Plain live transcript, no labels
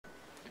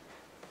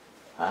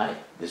Hi,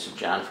 this is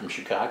John from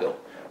Chicago.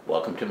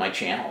 Welcome to my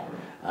channel.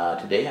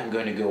 Today I'm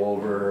going to go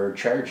over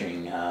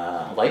charging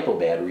LiPo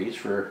batteries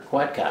for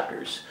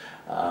quadcopters.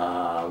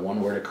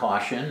 One word of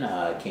caution,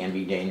 it can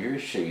be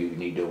dangerous, so you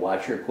need to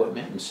watch your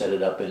equipment and set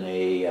it up in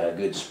a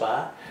good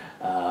spot.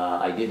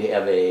 I did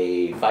have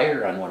a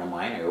fire on one of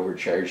mine. I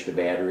overcharged the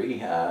battery.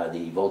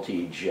 The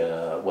voltage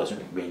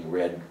wasn't being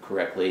read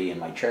correctly in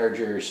my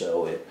charger,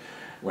 so it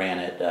ran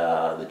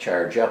the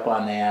charge up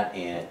on that,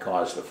 and it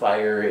caused a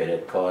fire. It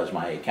had caused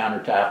my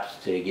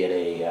countertops to get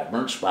a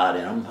burnt spot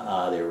in them.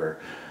 They were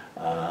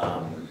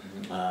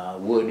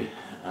wood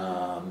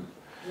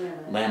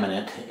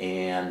laminate,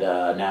 and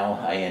now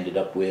I ended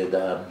up with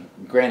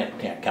granite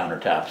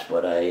countertops,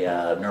 but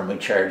I normally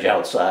charge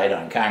outside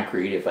on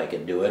concrete if I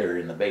can do it, or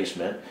in the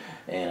basement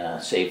in a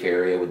safe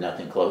area with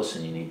nothing close,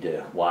 and you need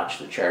to watch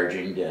the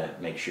charging to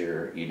make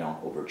sure you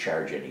don't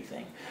overcharge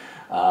anything.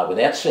 With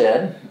that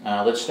said,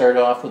 let's start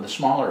off with the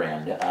smaller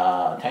end,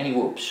 tiny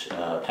whoops.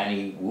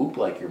 Tiny whoop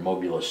like your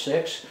Mobula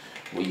 6,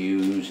 we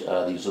use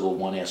these little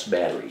 1S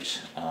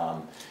batteries.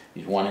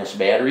 These 1S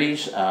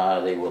batteries,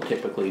 they will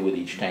typically, with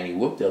each tiny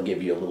whoop, they'll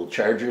give you a little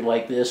charger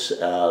like this.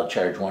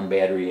 Charge one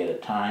battery at a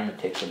time. It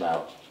takes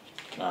about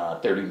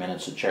 30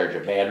 minutes to charge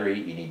a battery.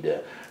 You need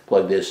to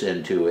plug this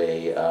into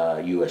a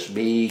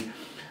USB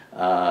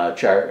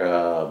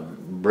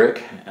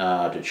brick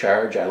to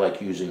charge. I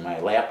like using my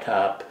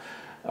laptop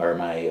or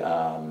my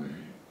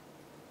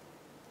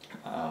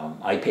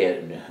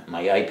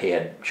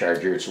iPad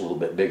charger. It's a little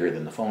bit bigger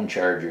than the phone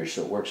charger,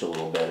 so it works a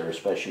little better,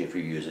 especially if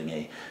you're using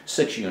a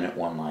 6-unit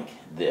one like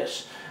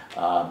this.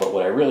 But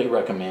what I really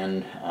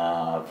recommend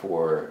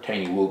for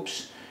tiny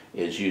whoops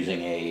is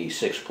using a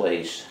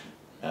 6-place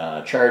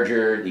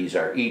charger. These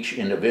are each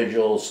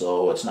individual,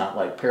 so it's not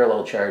like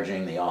parallel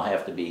charging. They all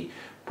have to be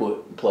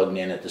plugged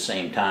in at the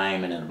same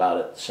time and about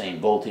at the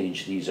same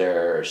voltage. These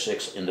are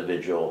 6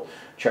 individual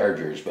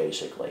chargers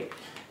basically.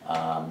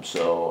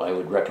 So I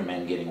would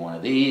recommend getting one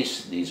of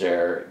these. These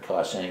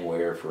cost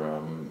anywhere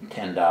from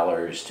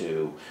 $10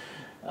 to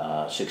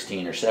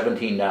 $16 or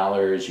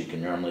 $17. You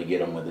can normally get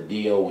them with a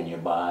deal when you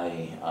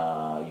buy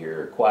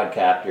your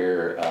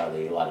quadcopter.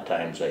 A lot of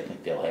times I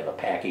think they'll have a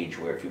package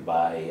where if you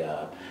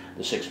buy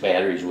the 6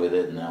 batteries with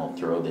it, and they'll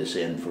throw this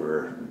in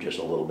for just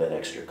a little bit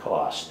extra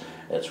cost.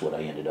 That's what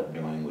I ended up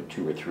doing with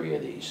 2 or 3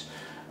 of these.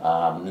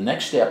 The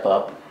next step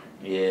up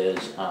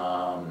is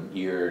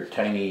your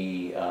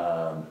tiny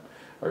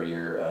or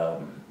your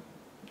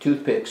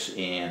toothpicks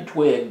and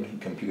twig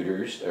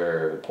computers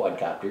or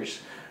quadcopters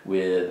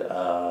with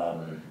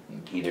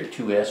either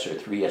 2S or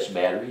 3S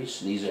batteries.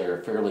 These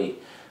are fairly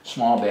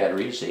small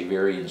batteries. They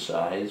vary in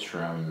size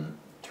from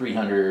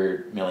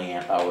 300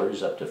 milliamp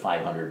hours up to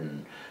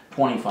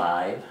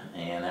 525,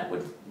 and that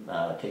would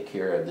take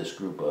care of this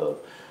group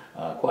of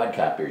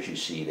quadcopters you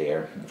see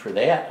there. And for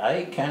that,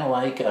 I kind of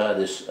like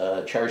this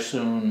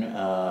Charsoon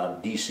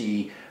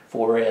DC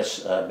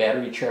 4S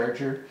battery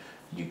charger.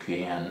 You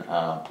can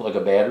plug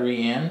a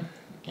battery in,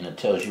 and it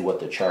tells you what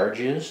the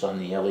charge is on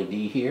the LED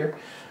here.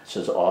 It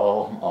says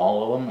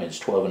all of them. It's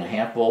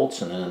 12.5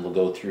 volts, and then it'll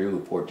go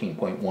through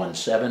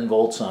 14.17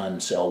 volts on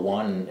cell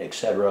 1,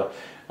 etc.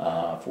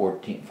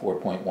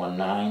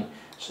 4.19.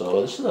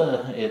 So this is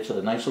it's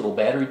a nice little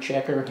battery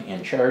checker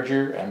and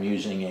charger. I'm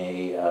using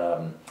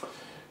a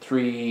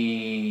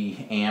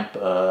 3 amp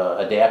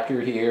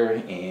adapter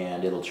here,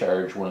 and it'll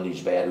charge one of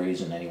these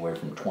batteries in anywhere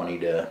from 20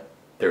 to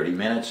 30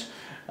 minutes.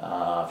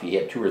 If you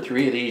had 2 or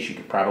 3 of these, you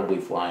could probably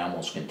fly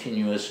almost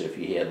continuous if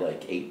you had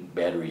like 8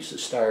 batteries to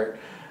start.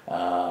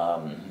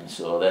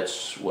 So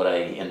that's what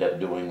I end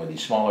up doing with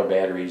these smaller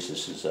batteries.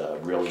 This is a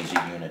real easy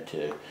unit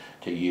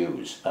to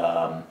use.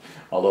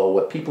 Although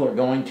what people are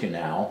going to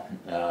now,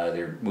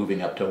 they're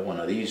moving up to one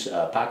of these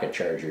pocket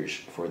chargers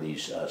for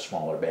these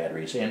smaller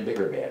batteries and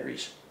bigger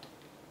batteries.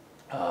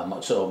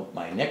 So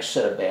my next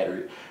set of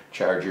battery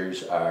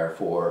chargers are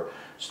for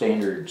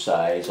standard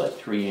size, like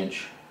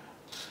 3-inch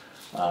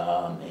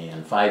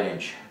and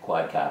 5-inch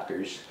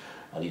quadcopters.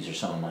 These are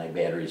some of my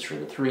batteries for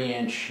the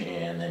 3-inch,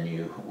 and then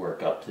you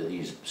work up to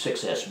these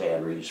 6S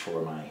batteries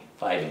for my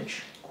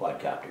 5-inch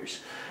quadcopters.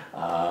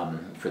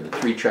 For the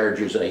 3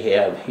 chargers I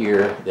have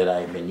here that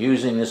I've been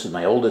using, this is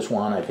my oldest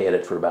one. I've had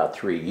it for about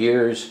 3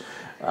 years.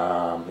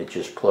 It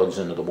just plugs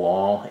into the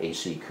wall,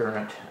 AC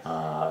current.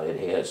 It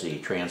has a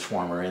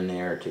transformer in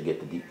there to get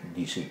the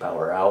DC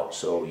power out,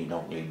 so you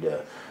don't need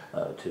to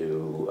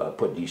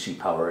put DC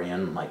power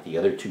in like the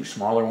other 2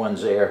 smaller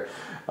ones there.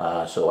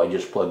 So I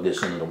just plug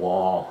this into the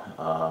wall,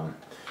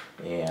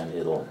 and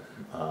it'll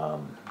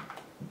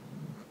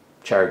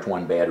charge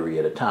one battery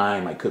at a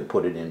time. I could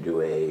put it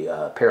into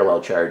a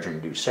parallel charger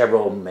and do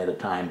several of them at a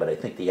time, but I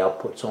think the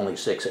output's only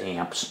 6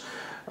 amps,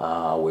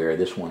 where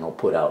this one will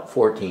put out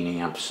 14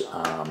 amps.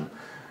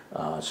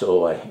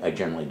 So I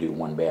generally do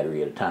 1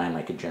 battery at a time.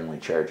 I could generally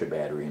charge a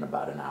battery in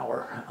about an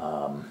hour.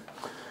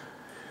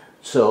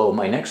 So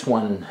my next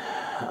one,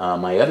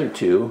 my other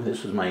 2,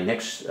 this was my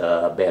next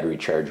battery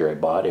charger I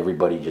bought.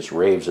 Everybody just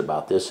raves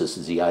about this. This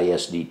is the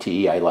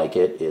ISDT. I like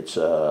it. It's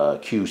a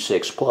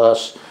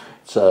Q6Plus.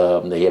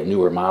 They have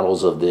newer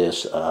models of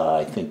this.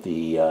 I think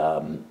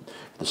the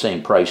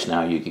same price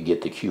now you could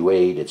get the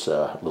Q8. It's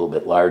a little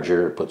bit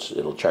larger.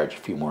 It'll charge a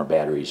few more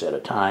batteries at a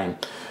time.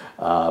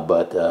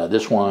 But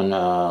this one,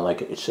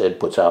 like I said,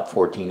 puts out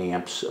 14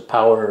 amps of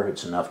power.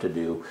 It's enough to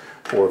do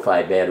 4 or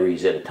 5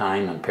 batteries at a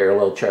time on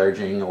parallel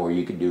charging, or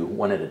you could do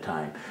one at a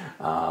time.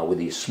 With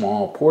these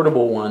small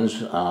portable ones,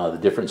 the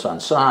difference on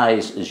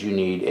size is you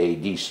need a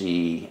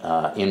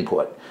DC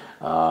input.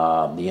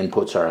 The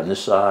inputs are on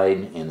this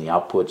side and the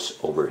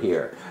outputs over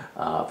here.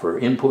 For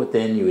input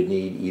then you would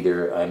need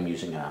either, I'm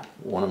using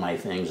one of my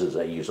things is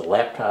I use a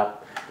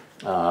laptop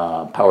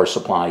power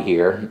supply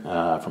here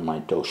from my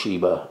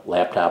Toshiba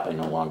laptop I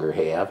no longer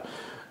have.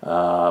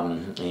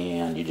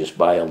 And you just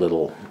buy a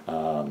little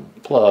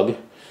plug,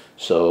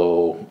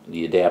 so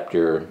the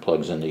adapter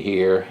plugs into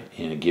here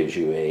and it gives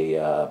you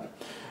a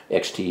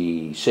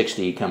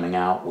XT60 coming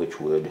out, which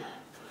would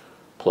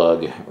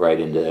plug right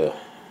into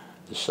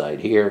the side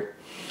here,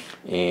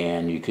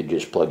 and you could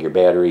just plug your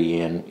battery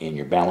in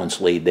your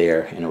balance lead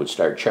there and it would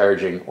start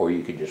charging, or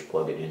you could just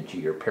plug it into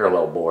your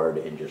parallel board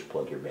and just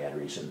plug your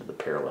batteries into the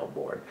parallel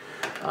board.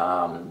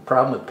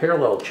 Problem with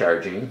parallel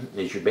charging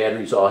is your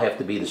batteries all have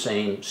to be the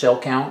same cell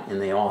count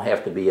and they all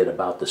have to be at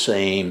about the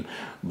same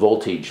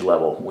voltage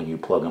level when you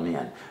plug them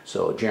in.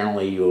 So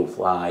generally you'll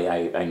fly,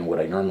 what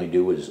I normally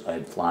do is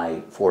I'd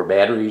fly 4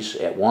 batteries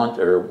at once,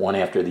 or one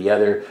after the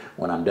other.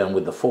 When I'm done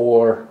with the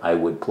 4, I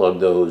would plug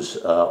those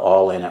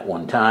all in at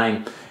one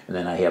time, and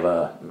then I have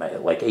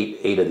like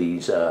eight of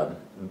these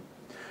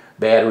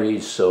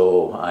batteries,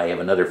 so I have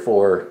another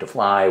 4 to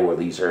fly where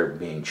these are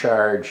being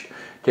charged.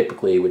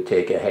 Typically it would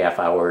take a half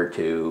hour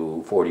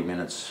to 40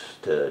 minutes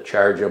to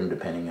charge them,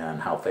 depending on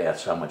how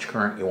much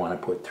current you want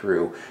to put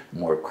through. The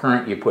more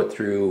current you put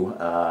through,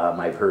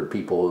 I've heard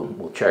people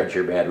will charge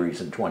your batteries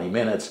in 20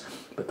 minutes,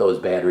 but those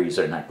batteries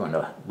are not going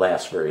to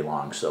last very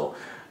long. So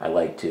I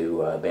like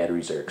to,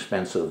 batteries are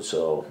expensive,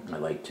 so I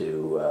like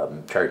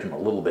to charge them a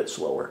little bit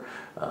slower,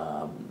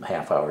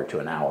 half hour to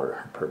an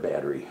hour per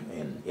battery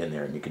in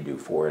there, and you can do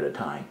 4 at a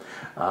time.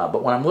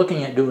 But what I'm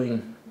looking at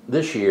doing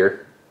this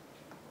year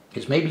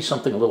is maybe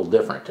something a little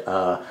different.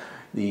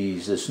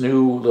 This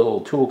new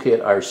little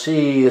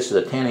ToolkitRC, this is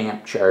a 10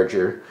 amp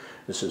charger.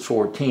 This is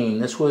 14.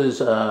 This was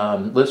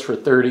list for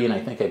 30, and I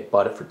think I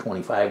bought it for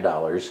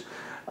 $25.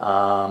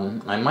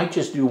 I might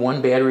just do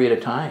 1 battery at a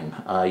time.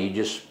 You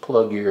just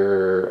plug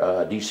your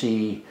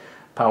DC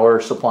power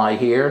supply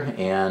here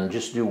and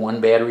just do 1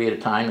 battery at a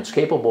time. It's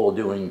capable of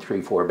doing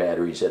 3-4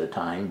 batteries at a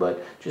time,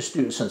 but just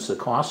do, since the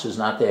cost is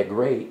not that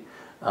great,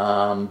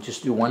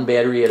 just do 1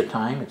 battery at a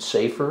time. It's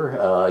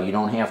safer. You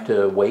don't have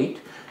to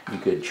wait. You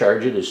could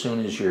charge it as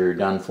soon as you're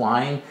done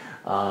flying.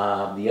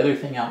 The other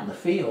thing out in the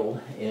field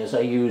is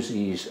I use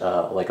these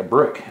like a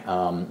brick.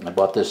 I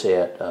bought this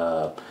at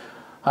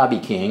Hobby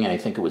King. I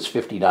think it was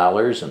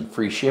 $50 and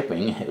free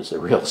shipping. It was a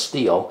real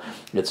steal.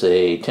 It's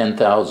a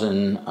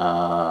 10,000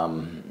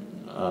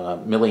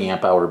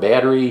 milliamp hour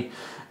battery.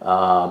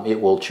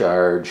 It will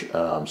charge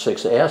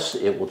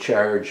 6S. It will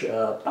charge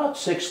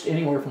about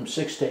anywhere from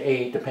 6 to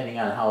 8, depending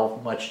on how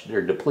much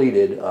they're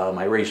depleted.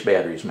 My race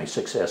batteries, my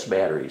 6S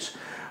batteries.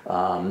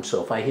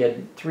 So if I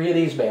had 3 of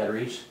these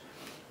batteries,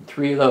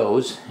 3 of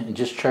those, and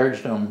just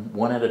charged them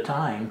 1 at a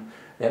time,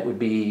 that would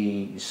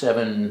be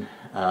 7,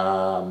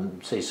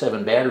 say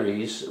 7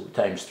 batteries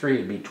times 3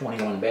 would be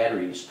 21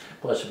 batteries.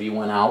 Plus, if you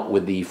went out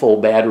with the full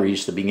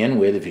batteries to begin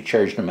with, if you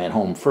charged them at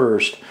home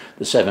first,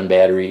 the 7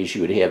 batteries,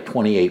 you would have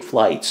 28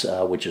 flights,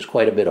 which is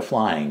quite a bit of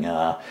flying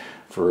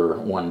for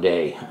one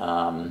day.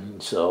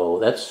 So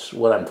that's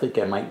what I'm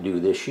thinking I might do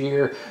this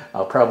year.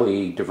 I'll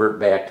probably divert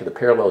back to the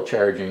parallel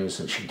charging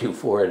since you do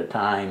 4 at a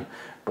time.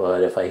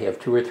 But if I have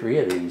 2 or 3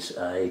 of these,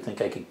 I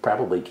think I could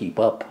probably keep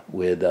up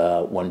with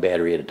 1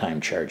 battery at a time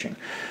charging.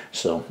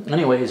 So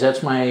anyways,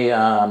 that's my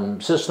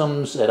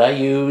systems that I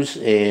use,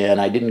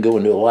 and I didn't go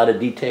into a lot of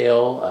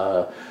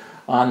detail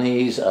on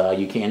these.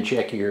 You can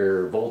check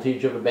your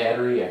voltage of a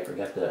battery. I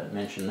forgot to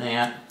mention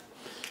that.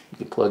 You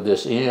can plug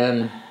this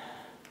in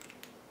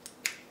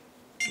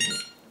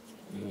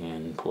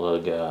and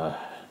plug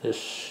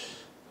this.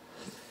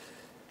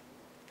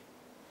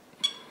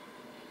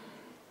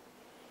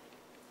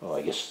 Oh,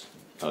 I guess,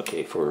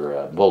 okay,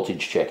 for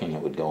voltage checking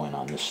it would go in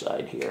on this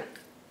side here.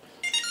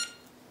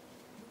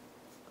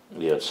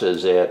 Yeah, it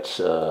says at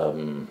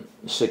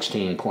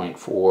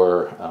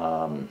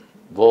 16.4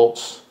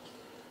 volts.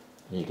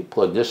 And you could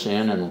plug this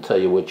in and it'll tell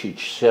you what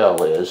each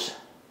cell is.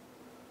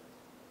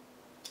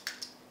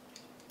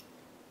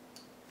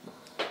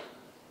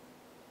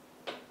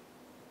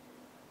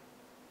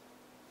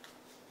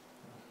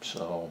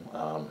 So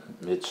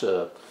it's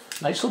a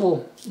nice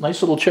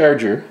little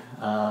charger.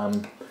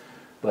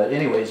 But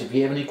anyways, if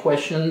you have any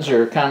questions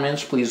or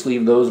comments, please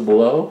leave those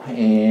below.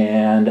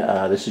 And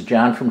this is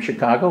John from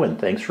Chicago, and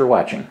thanks for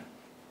watching.